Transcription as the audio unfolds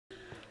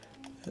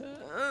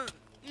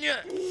No!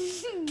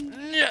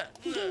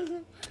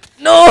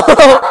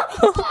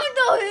 Oh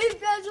no, he's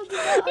bad.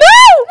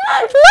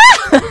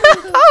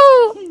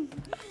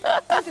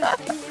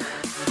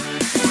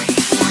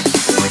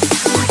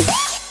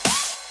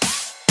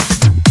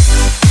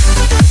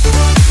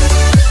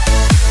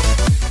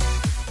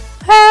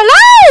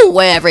 Hello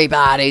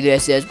everybody,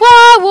 this is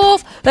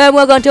WildWolf, and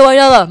welcome to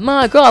another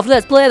Minecraft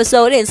Let's Play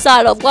episode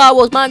inside of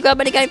WildWolf's Minecraft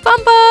minigame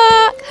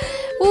Funpark!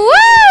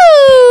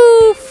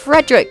 Woo!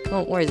 Frederick!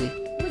 Oh, where is he?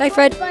 Hey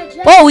Fred!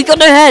 Oh, he's got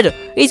no head!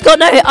 He's got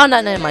no head! Oh,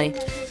 no money.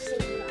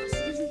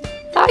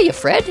 How are you,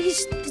 Fred?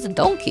 He's a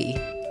donkey.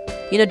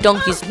 You know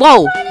donkeys...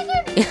 Whoa!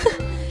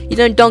 You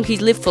know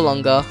donkeys live for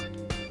longer.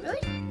 Really?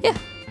 Yeah.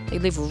 They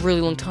live a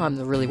really long time,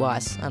 they're really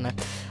wise. I don't know.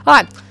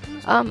 Alright,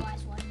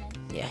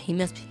 yeah, he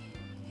must be...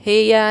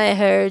 Hey, I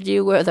heard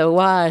you were the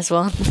wise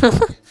one.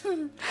 I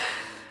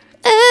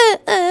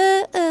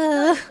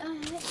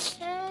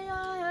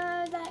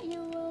heard that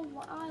you were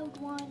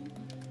wild one.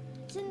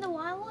 Isn't the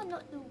wild one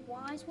not the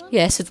wise one?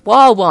 Yes, it's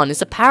Wild One.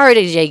 It's a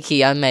parody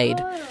Jakey I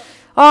made. Oh.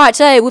 Alright,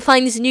 today we're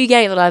playing this new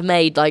game that I've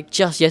made like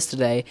just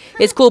yesterday.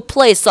 It's called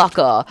Play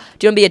Soccer.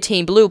 Do you want to be a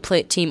team blue or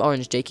team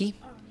orange, Jakey?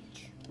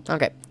 Orange.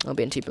 Okay, I'll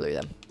be in team blue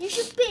then. You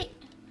should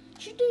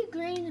do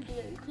green and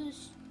blue,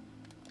 because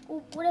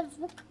whatever.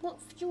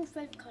 What's your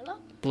favorite color?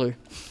 Blue.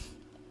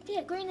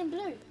 Yeah, green and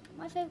blue.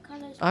 My favorite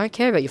color is. I don't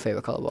care about your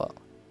favorite color, what?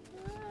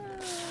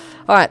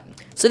 Alright,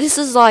 so this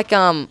is like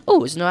oh,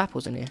 there's no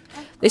apples in here.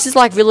 This is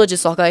like Villager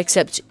Soccer,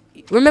 except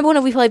remember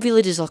when we played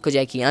Villager Soccer,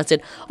 Jakey? And I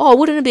said, oh,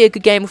 wouldn't it be a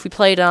good game if we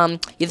played you have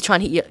to try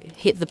and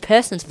hit the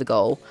person to the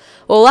goal?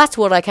 Well, that's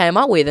what I came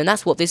up with, and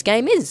that's what this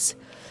game is.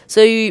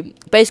 So you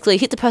basically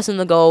hit the person in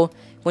the goal.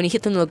 When you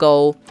hit them in the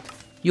goal,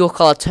 your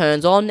color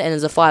turns on, and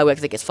there's a firework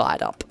that gets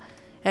fired up.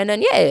 And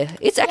then yeah,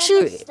 it's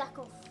actually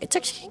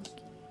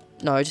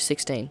no, just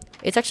 16.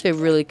 It's actually a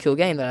really cool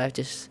game that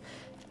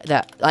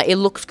like it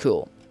looks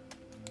cool.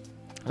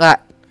 Alright.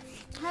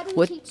 How do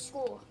we keep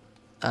score?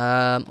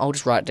 I'll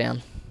just write it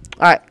down.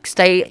 Alright,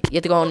 you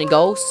have to go on your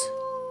goals.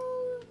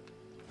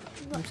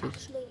 Not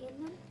actually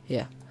in them.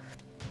 Yeah.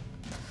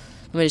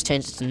 Let me just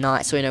change it to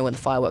night so we know when the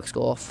fireworks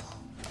go off.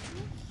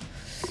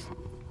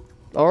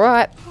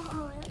 Alright.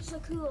 Oh, that's so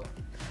cool.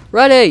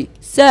 Ready,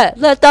 set,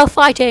 let the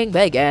fighting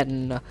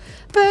begin.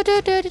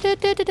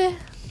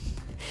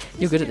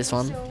 You're good at this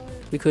one.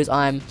 Because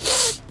I'm...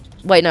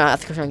 Wait, no, I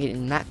have to try and get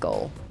in that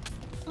goal.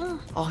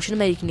 Oh, I should have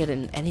made you can get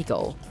in any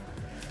goal.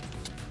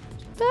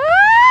 No,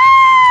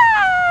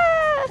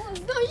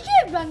 you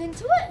can't run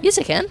into it. Yes,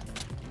 I can.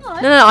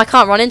 No, I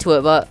can't run into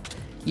it, but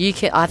you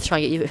can. I have to try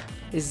and get you.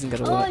 This isn't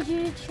gonna work. Oh,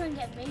 you try and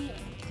get me.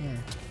 Yeah.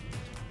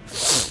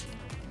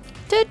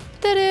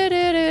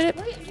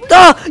 Wait.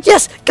 Oh,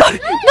 yes, go. No.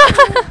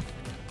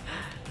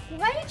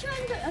 Why are you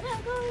trying to? I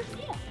gotta go over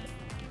here.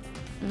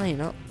 No, you're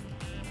not.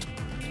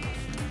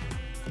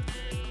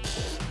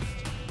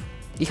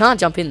 You can't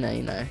jump in there,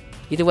 you know.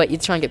 Either way, you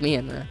try and get me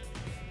in there.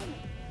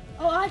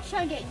 Oh, I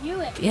try and get you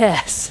in.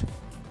 Yes.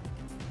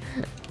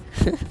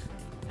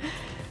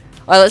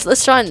 Alright,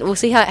 let's try and we'll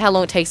see how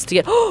long it takes to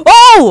get.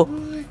 Oh!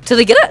 Did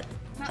they get it?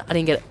 I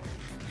didn't get it.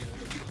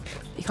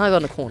 You can't go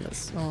in the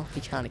corners. Oh,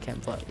 you can,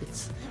 but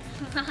it's.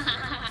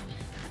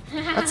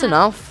 That's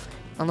enough.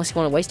 Unless you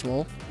want to waste them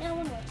all. Yeah, I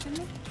want to waste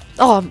them.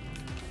 Oh, You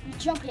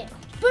jump in.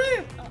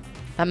 Boom! Oh.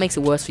 that makes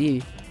it worse for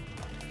you.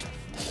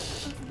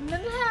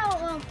 Remember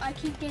how I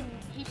keep getting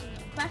hit in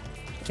the back?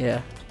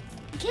 Yeah.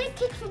 You can't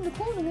kick from the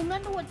corner.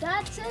 Remember what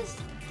Dad says?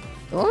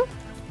 What?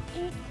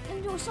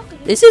 In your soccer.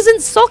 This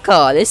isn't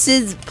soccer. This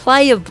is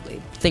player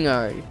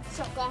thingo.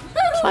 Soccer.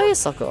 Player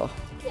soccer.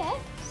 Yeah,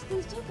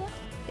 still soccer.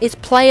 It's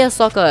player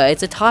soccer.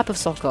 It's a type of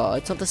soccer.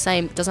 It's not the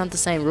same. It doesn't have the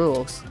same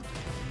rules.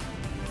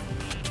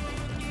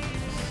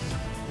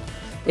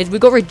 We've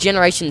got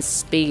regeneration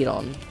speed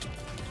on,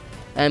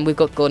 and we've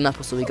got golden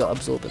apples, so we got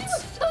absorbance.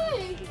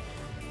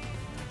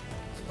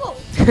 Whoa.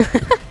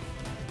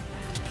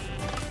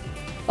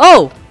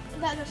 Oh!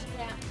 That doesn't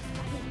count.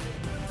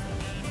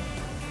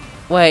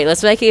 Wait,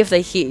 let's make it if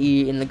they hit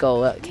you in the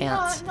goal. That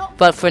counts. No,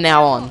 But for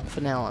now on.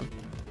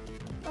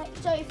 Like,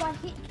 so if I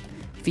hit.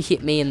 If you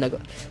hit me in the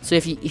goal. So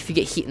if you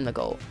get hit in the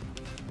goal.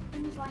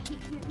 And if I hit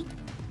you.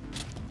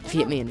 If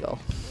you hit me in goal.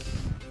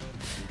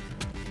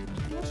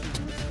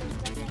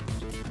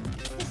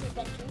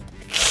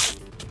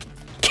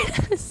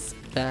 Yes!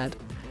 Bad.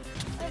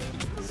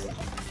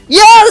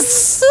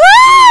 Yes!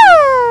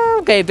 Ah!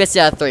 Okay, best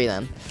out of 3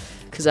 then.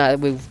 Because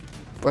we've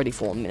already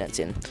 4 minutes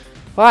in.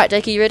 Alright,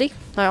 Jakey, you ready?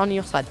 No, on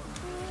your side.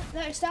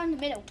 No, start in the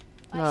middle.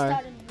 No. I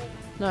start in the middle.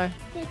 No.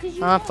 Yeah, 'cause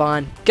you I'm know.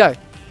 fine. Go.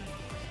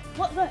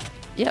 What the?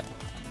 Yep.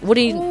 What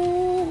do you...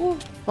 Oh,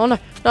 Oh no.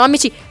 No, I'm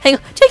itchy. Hang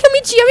on. Take I'm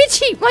itchy. I'm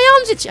itchy. My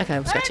arm's itchy. Okay,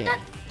 I'm scratching it.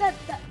 that.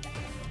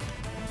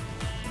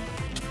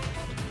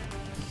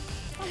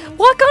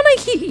 Why can't I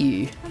hit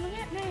you? Come and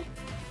get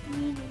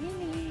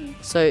me.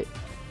 So,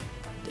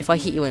 if I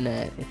hit you in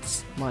there,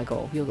 it's my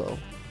goal. Your goal.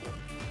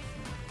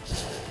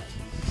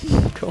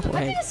 Go I'm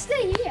away. gonna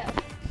stay here.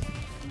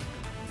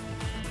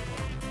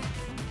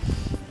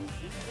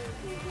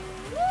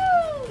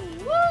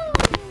 Woo!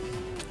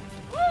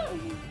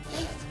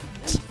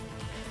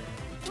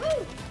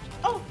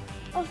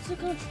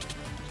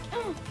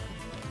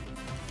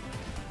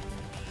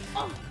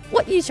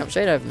 just jumped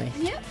straight over me.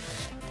 Yep.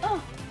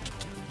 Oh.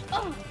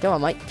 Oh. Come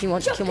on, mate. Come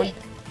on, Jump come on. kick.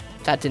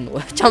 That didn't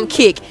work. Jump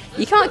kick.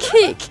 You can't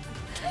kick.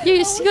 You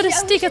just got to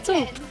stick at all.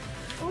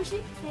 I wish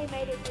they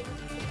made it.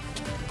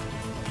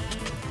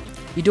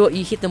 You do it.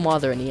 You hit them while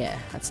they're in the air.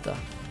 That's the.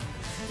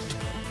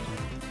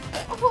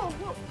 Oh,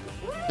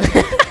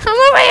 I'm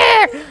over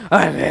here.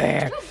 I'm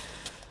here.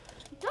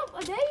 Jump,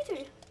 I dare you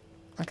to.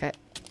 Okay.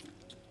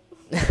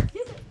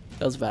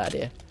 That was a bad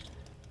idea.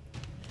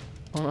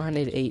 Oh, I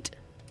need to eat.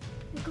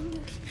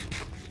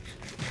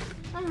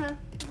 Uh-huh.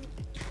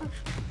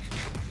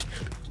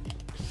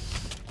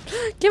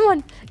 Come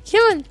on.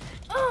 Come on.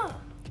 Oh.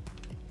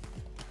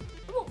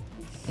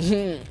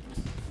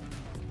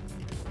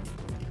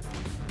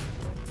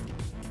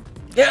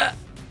 Yeah.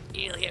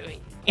 You hit me.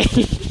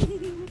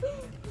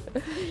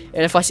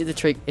 And if I set the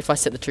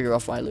trigger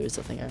off, I lose.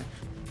 I think.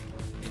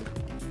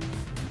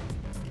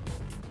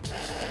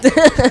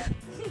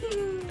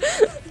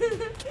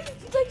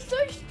 It's like so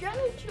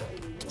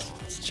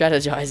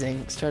Strategizing.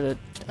 I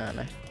don't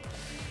know.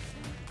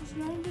 It's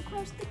running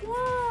across the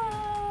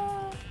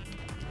glass.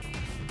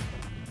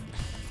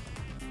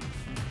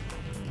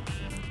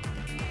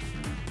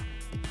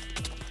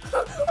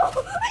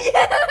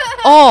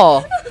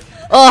 Oh!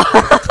 Oh!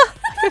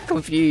 I'm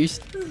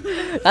confused.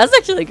 That's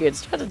actually a good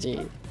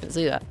strategy. Let's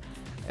see that.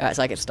 Alright,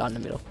 so I get to start in the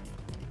middle.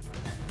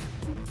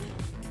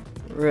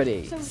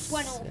 Ready. So it's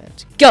 1-0.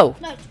 Set, go!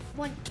 No, it's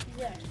 1-0.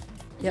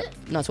 Yep.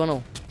 No, it's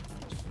 1-0.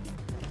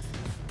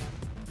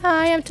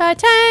 I am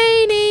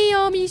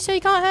titanium. You say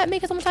you can't hurt me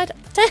because I'm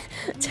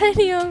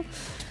titanium.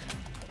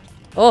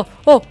 Oh,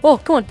 oh, oh,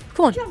 come on,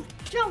 come on. Jump,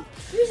 jump.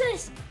 Use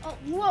this. Oh,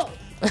 whoa.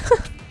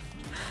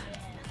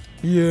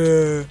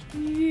 Yeah.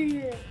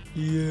 Yeah.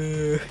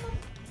 Yeah.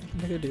 I'm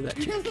not gonna do that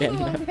trick again.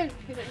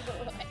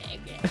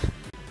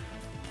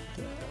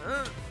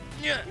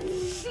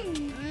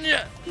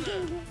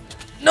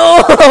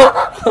 No!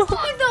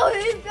 Oh no,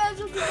 his guys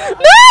will be back.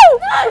 No!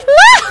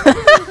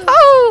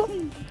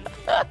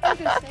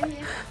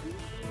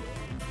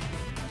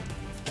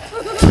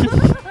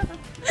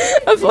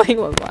 I'm playing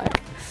one by.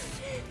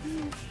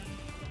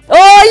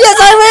 Oh yes,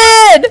 I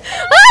win!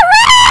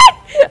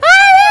 I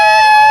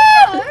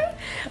win!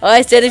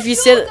 I said if you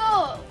set it,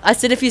 I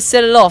said if you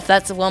set it off,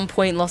 that's a 1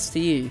 point loss to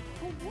you.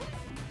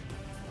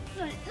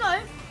 No.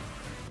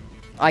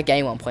 I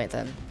gain 1 point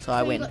then, so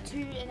I win. You got 2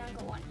 and I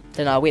got 1.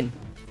 Then I win.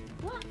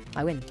 What?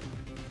 I win.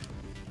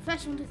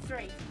 First one to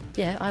 3.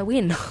 Yeah, I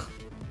win. No,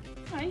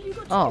 you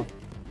got 2. Oh,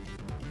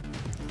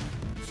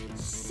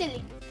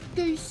 Silly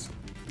goose.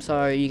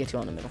 so you get to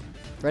go in the middle.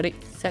 Ready,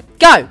 set,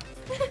 go!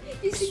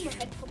 You see my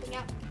head popping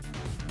out.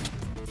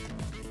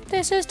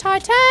 This is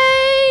titanium.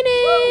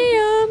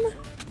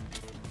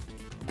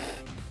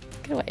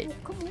 Get away. Oh,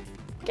 come on.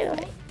 Get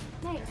away.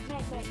 Mate.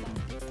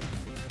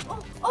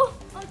 Oh,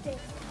 okay.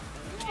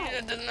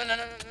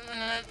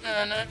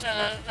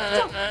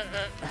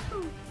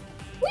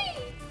 Whee!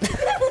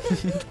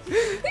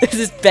 This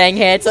is bang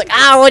head. It's like,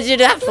 what'd you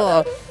do that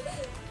for?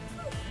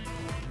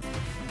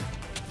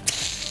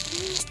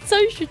 So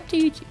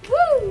strategic.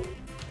 Woo!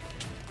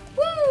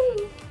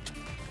 Woo!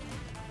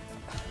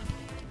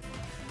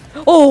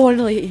 Oh, I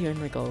nearly hit you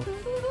in the goal.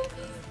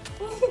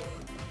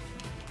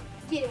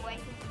 Get away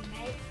from me,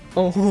 mate.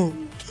 Oh.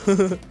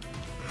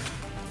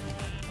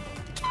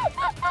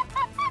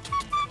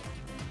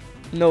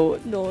 No.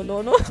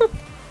 No!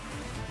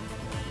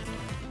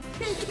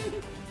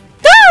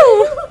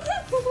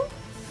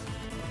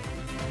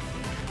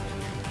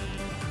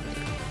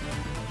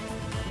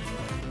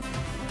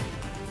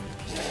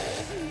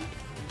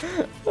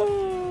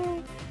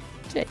 Oh,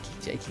 Jakey.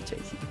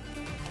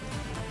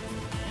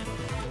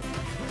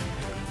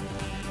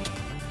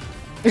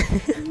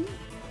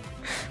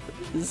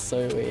 This is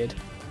so weird.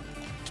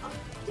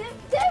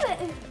 Damn it!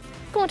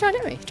 Come on, try and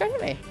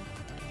hit me.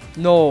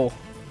 No.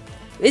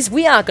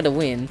 We aren't gonna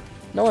win.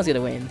 No one's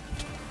gonna win.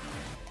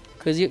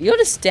 Because you're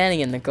just standing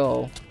in the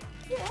goal.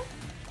 Yeah.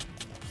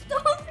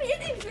 Stop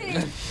hitting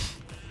me!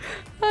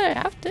 I don't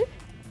have to.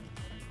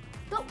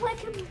 Stop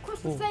whacking me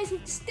across the face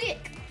with the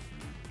stick.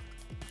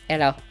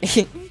 Hello.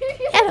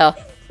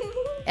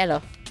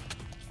 Hello.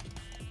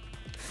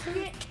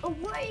 Get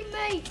away,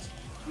 mate!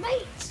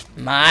 Mate!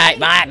 My.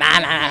 No.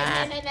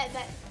 I'm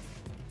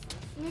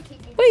gonna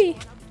keep you Wee. in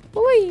the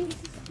corner. Wee.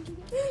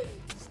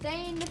 Stay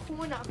in the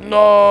corner.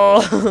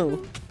 No.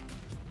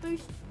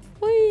 Boost.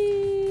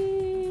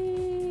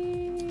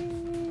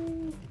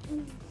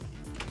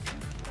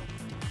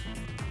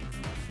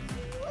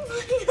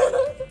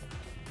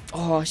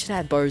 Oh, I should have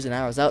had bows and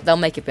arrows. They'll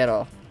make it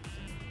better.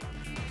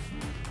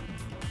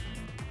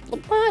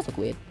 Look, my eyes look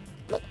weird.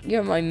 Look,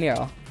 you're in my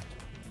mirror.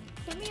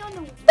 Get me on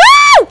the...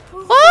 No!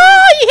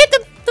 Oh, you hit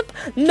the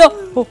no!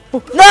 Oh,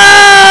 oh. No!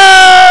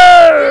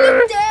 You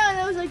looked down. I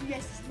was like,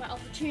 yes, this is my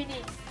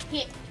opportunity.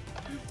 Hit.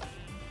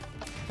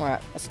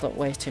 Alright, let's not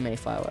waste too many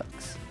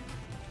fireworks.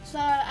 So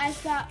I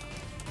start.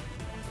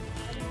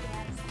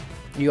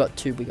 You got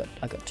 2,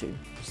 I got 2.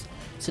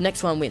 So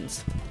next one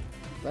wins.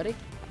 Ready?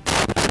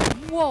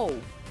 Whoa!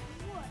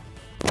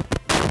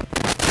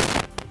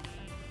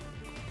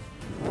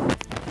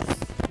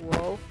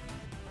 Whoa.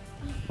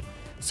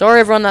 Sorry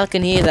everyone that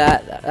can hear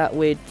that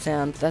weird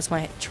sound. That's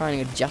my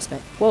trying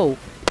adjustment. Whoa.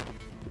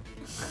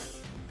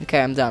 Okay,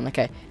 I'm done.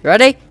 Okay.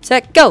 Ready?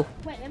 Set, go!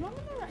 Wait, am I on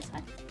the right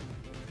side?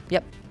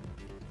 Yep.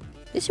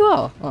 Yes you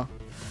are. Oh.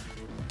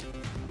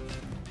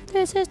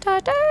 This is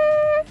Titania.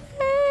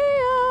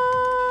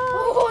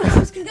 Oh, this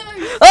was good.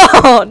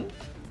 Oh!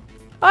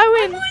 I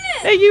win! I won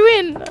it! Are you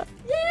in?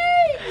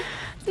 Yay!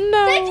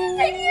 No.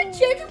 They didn't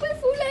check it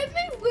before let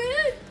me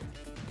win.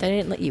 They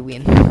didn't let you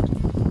win.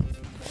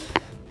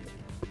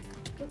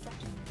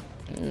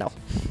 No.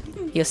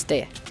 You'll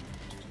stay.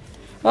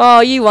 Oh,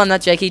 you won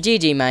that, Jakey.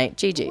 GG, mate.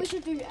 GG. We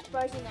should do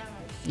bows and arrows.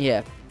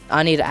 Yeah.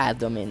 I need to add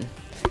them in.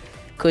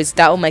 Because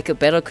that will make it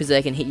better because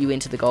they can hit you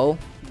into the goal.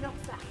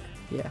 Knockback.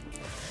 Yeah.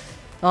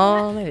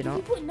 Oh, maybe not.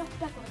 If you put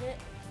knockback on it,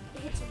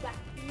 it hits it back.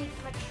 You need to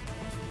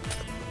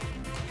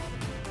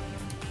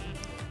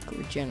Good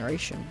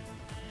regeneration.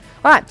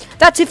 Alright,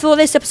 that's it for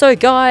this episode,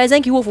 guys.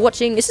 Thank you all for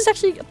watching. This is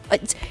actually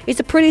it's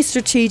a pretty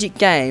strategic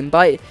game,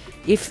 but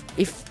if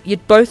you're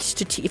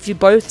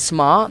both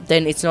smart,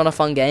 then it's not a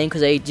fun game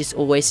because they just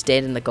always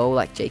stand in the goal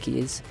like Jakey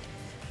is.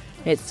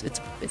 It's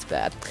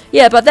bad.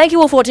 Yeah, but thank you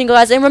all for watching,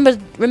 guys, and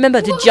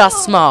remember to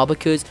just smile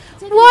because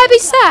why be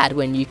sad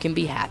when you can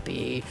be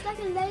happy?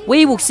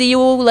 We will see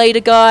you all later,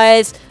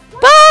 guys.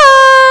 Bye.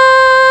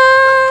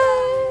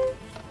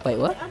 Wait,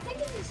 what? I'm thinking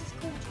this is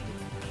called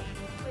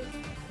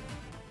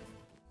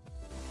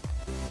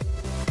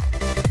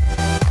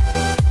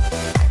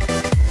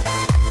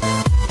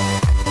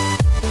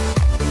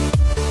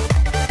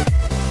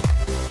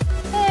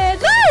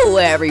Hello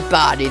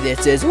everybody,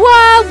 this is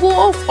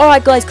WildWolf.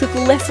 Alright guys, click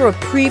left for a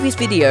previous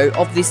video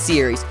of this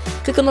series.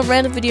 Click on the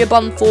random video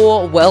button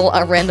for, well,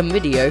 a random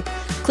video.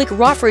 Click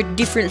right for a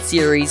different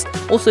series.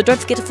 Also, don't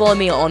forget to follow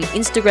me on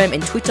Instagram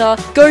and Twitter.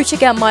 Go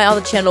check out my other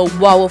channel,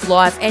 WildWolf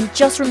Life, and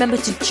just remember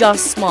to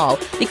just smile.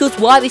 Because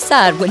why be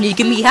sad when you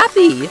can be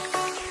happy?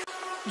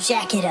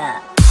 Jack it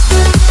up.